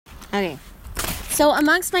Okay. So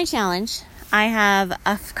amongst my challenge, I have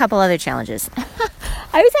a couple other challenges. I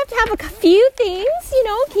always have to have a few things,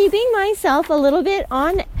 keeping myself a little bit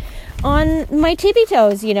on my tippy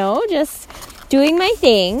toes, just doing my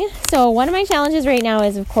thing. So one of my challenges right now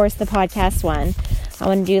is, of course, the podcast one. I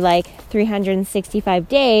want to do 365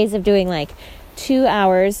 days of doing 2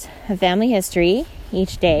 hours of family history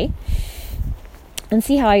each day and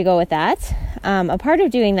see how I go with that. A part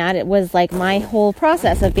of doing that, it was my whole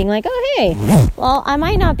process of being oh, hey, well, I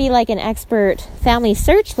might not be an expert family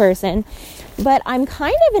search person, but I'm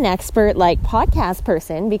kind of an expert podcast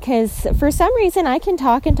person, because for some reason I can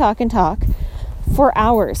talk and talk and talk for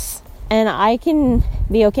hours, and I can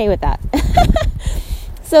be okay with that.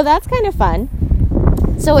 So that's kind of fun.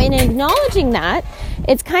 So in acknowledging that,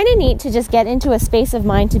 it's kind of neat to just get into a space of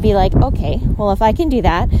mind to be okay, well, if I can do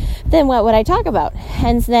that, then what would I talk about?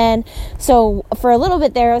 And then, so for a little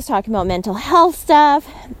bit there, I was talking about mental health stuff.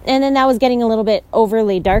 And then that was getting a little bit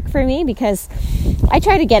overly dark for me, because I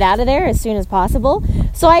try to get out of there as soon as possible.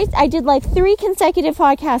 So I did 3 consecutive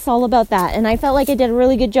podcasts all about that. And I felt like I did a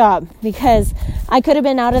really good job, because I could have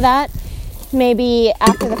been out of that maybe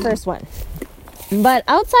after the first one. But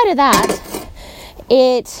outside of that,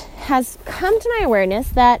 it has come to my awareness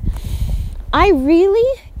that I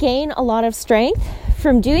really gain a lot of strength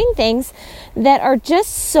from doing things that are just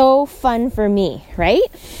so fun for me, right?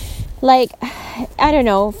 I don't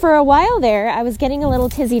know, for a while there, I was getting a little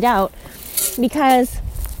tizzied out because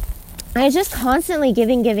I was just constantly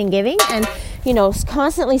giving, and,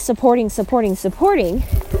 constantly supporting.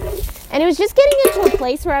 And it was just getting into a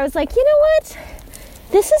place where I was you know what?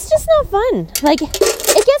 This is just not fun.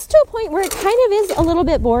 It gets to a point where it kind of is a little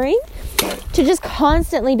bit boring to just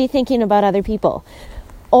constantly be thinking about other people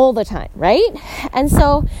all the time, right? And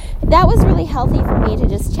so that was really healthy for me to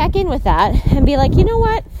just check in with that and be you know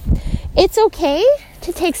what? It's okay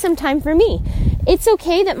to take some time for me. It's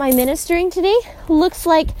okay that my ministering today looks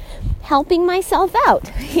like helping myself out,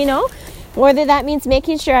 whether that means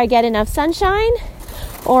making sure I get enough sunshine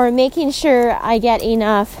or making sure I get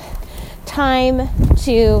enough time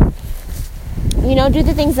to, do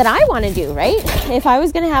the things that I want to do, right? If I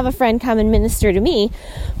was going to have a friend come and minister to me,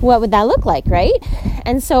 what would that look like, right?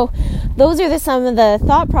 And so those are some of the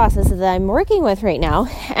thought processes that I'm working with right now.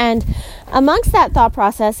 And amongst that thought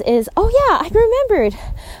process is, oh yeah, I remembered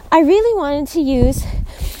I really wanted to use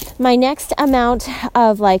my next amount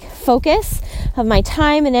of focus of my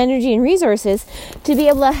time and energy and resources to be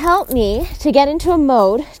able to help me to get into a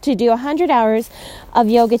mode to do 100 hours of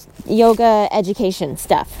yoga education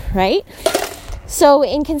stuff, right? So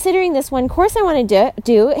in considering this one course I want to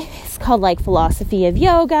do, it's called Philosophy of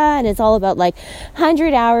Yoga, and it's all about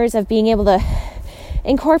 100 hours of being able to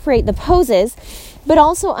incorporate the poses, but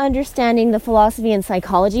also understanding the philosophy and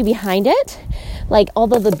psychology behind it,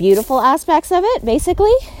 all of the beautiful aspects of it,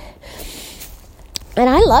 basically. And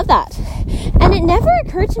I love that. And it never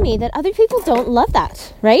occurred to me that other people don't love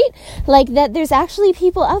that, right? That there's actually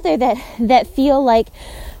people out there that feel like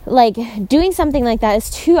doing something like that is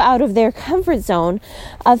too out of their comfort zone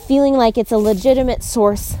of feeling like it's a legitimate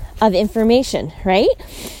source of information, right?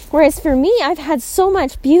 Whereas for me, I've had so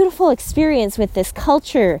much beautiful experience with this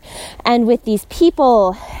culture and with these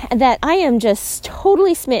people that I am just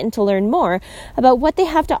totally smitten to learn more about what they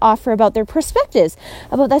have to offer, about their perspectives,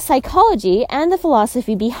 about the psychology and the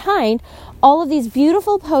philosophy behind all of these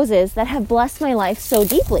beautiful poses that have blessed my life so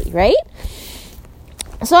deeply, right?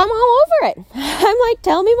 So I'm all over it. I'm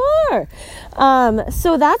tell me more.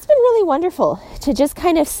 So that's been really wonderful to just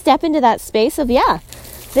kind of step into that space of, yeah,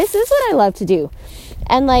 this is what I love to do.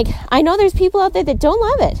 And I know there's people out there that don't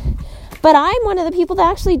love it, but I'm one of the people that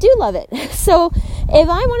actually do love it. So if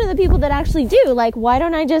I'm one of the people that actually do, why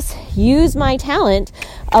don't I just use my talent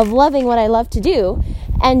of loving what I love to do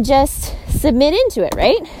and just submit into it,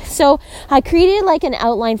 right? So I created an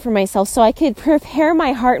outline for myself so I could prepare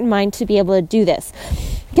my heart and mind to be able to do this.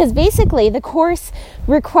 Because basically the course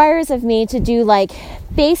requires of me to do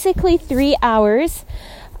basically 3 hours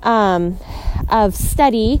of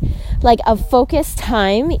study, of focused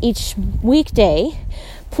time each weekday,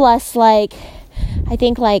 plus I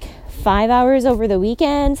think 5 hours over the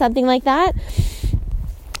weekend, something like that.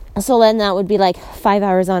 So then that would be 5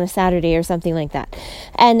 hours on a Saturday or something like that.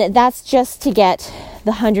 And that's just to get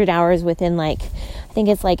the 100 hours within I think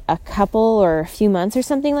it's a couple or a few months or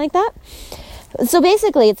something like that. So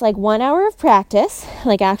basically it's 1 hour of practice,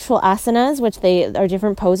 actual asanas, which they are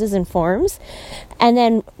different poses and forms. And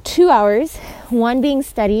then 2 hours, one being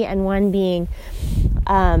study and one being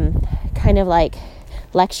kind of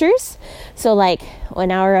lectures. So 1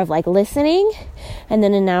 hour of listening and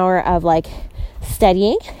then an hour of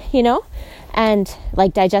studying, and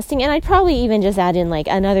like digesting. And I'd probably even just add in like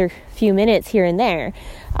another few minutes here and there,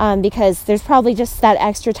 because there's probably just that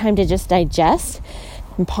extra time to just digest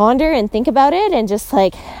and ponder and think about it and just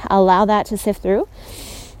like allow that to sift through.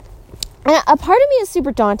 And a part of me is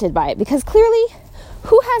super daunted by it, because clearly,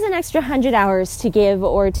 who has an extra 100 hours to give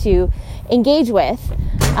or to engage with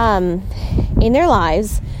in their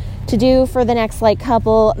lives to do for the next like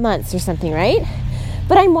couple months or something, right?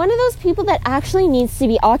 But I'm one of those people that actually needs to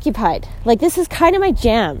be occupied. Like, this is kind of my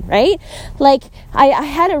jam, right? Like, I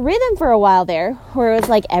had a rhythm for a while there where it was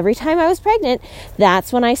like every time I was pregnant,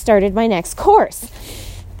 that's when I started my next course.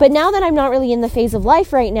 But now that I'm not really in the phase of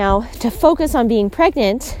life right now to focus on being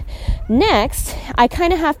pregnant next, I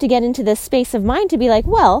kind of have to get into this space of mind to be like,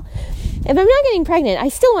 well, if I'm not getting pregnant, I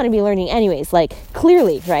still want to be learning anyways, like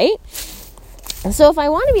clearly, right? So if I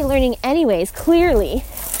want to be learning anyways, clearly,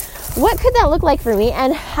 what could that look like for me?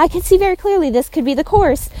 And I could see very clearly this could be the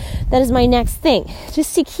course that is my next thing,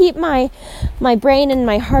 just to keep my brain and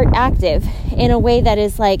my heart active in a way that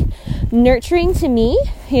is like nurturing to me,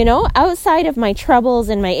 you know, outside of my troubles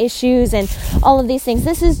and my issues and all of these things.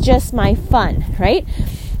 This is just my fun, right?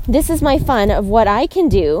 This is my fun of what I can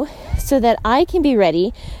do so that I can be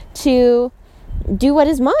ready to do what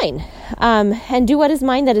is mine, and do what is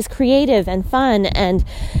mine that is creative and fun and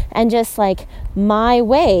just like my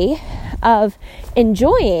way of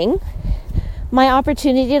enjoying my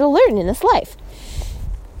opportunity to learn in this life.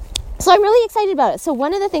 So I'm really excited about it. So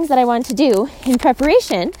one of the things that I want to do in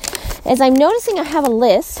preparation is I'm noticing I have a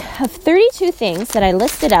list of 32 things that I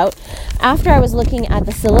listed out after I was looking at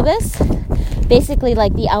the syllabus, basically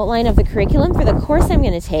like the outline of the curriculum for the course I'm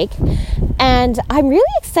going to take. And I'm really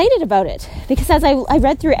excited about it because as I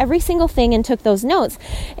read through every single thing and took those notes,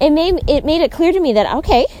 it made it clear to me that,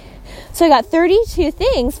 okay, so I got 32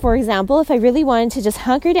 things, for example, if I really wanted to just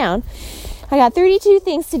hunker down, I got 32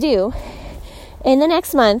 things to do in the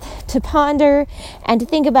next month to ponder and to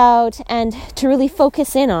think about and to really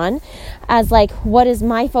focus in on as like what is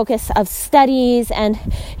my focus of studies. And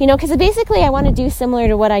you know, because basically I want to do similar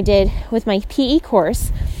to what I did with my PE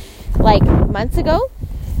course like months ago,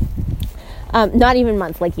 not even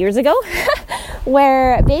months, like years ago,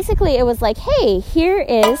 where basically it was like, hey, here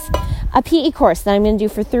is a PE course that I'm going to do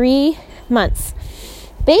for 3 months.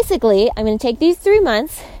 Basically, I'm going to take these 3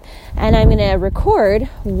 months and I'm going to record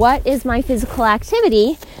what is my physical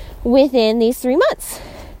activity within these 3 months.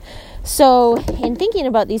 So in thinking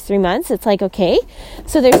about these 3 months, it's like, okay,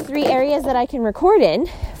 so there's 3 areas that I can record in.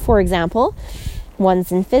 For example,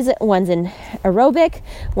 one's in one's in aerobic,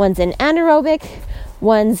 one's in anaerobic,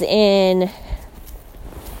 one's in,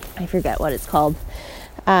 I forget what it's called.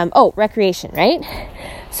 Recreation, right?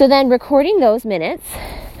 So then recording those minutes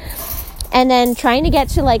and then trying to get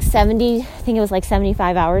to like 70, I think it was like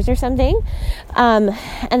 75 hours or something. And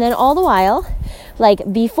then all the while,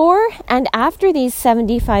 like before and after these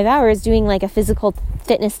 75 hours, doing like a physical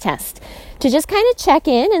fitness test to just kind of check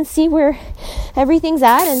in and see where everything's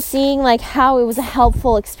at and seeing like how it was a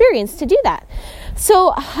helpful experience to do that.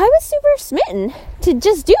 So I was super smitten to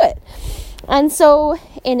just do it. And so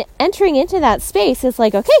in entering into that space, it's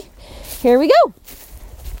like, okay, here we go.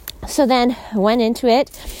 So then I went into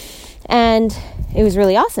it and it was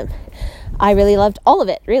really awesome. I really loved all of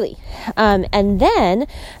it, really. And then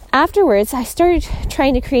afterwards, I started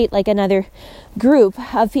trying to create like another group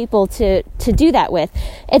of people to do that with.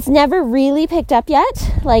 It's never really picked up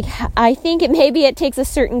yet. Like, I think it takes a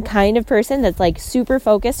certain kind of person that's like super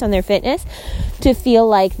focused on their fitness to feel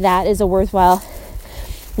like that is a worthwhile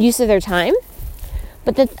use of their time.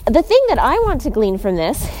 But the thing that I want to glean from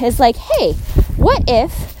this is like, hey, what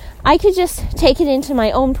if I could just take it into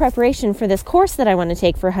my own preparation for this course that I want to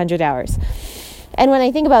take for 100 hours? And when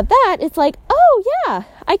I think about that, it's like, oh yeah,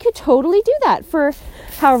 I could totally do that for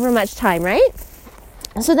however much time, right?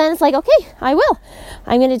 So then it's like, okay, I will.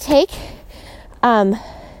 I'm going to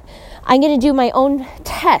do my own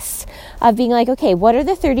tests of being like, okay, what are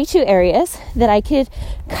the 32 areas that I could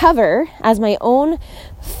cover as my own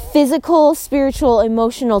physical, spiritual,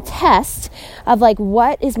 emotional test of like,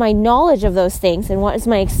 what is my knowledge of those things and what is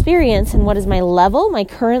my experience and what is my level, my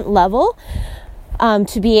current level,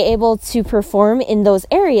 to be able to perform in those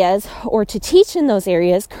areas or to teach in those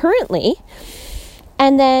areas currently.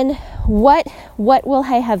 And then what will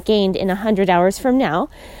I have gained in 100 hours from now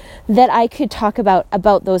that I could talk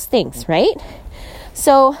about those things, right?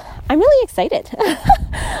 So I'm really excited.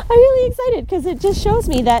 I'm really excited because it just shows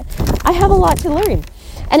me that I have a lot to learn.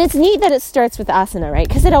 And it's neat that it starts with asana, right?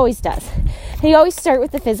 Because it always does. You always start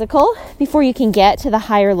with the physical before you can get to the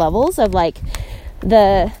higher levels of like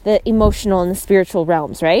the emotional and the spiritual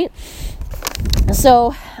realms, right?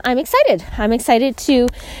 So I'm excited. I'm excited to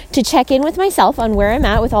check in with myself on where I'm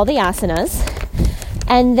at with all the asanas,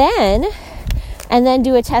 and then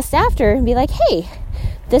do a test after and be like, hey,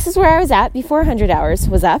 this is where I was at before 100 hours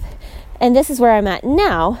was up, and this is where I'm at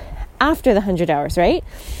now after the 100 hours, right?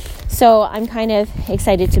 So I'm kind of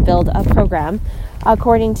excited to build a program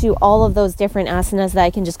according to all of those different asanas that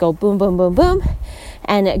I can just go boom, boom, boom, boom,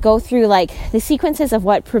 and go through like the sequences of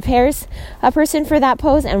what prepares a person for that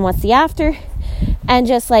pose and what's the after, and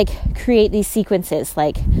just like create these sequences,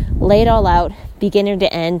 like lay it all out, beginner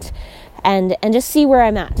to end, and just see where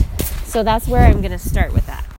I'm at. So that's where I'm going to start with that.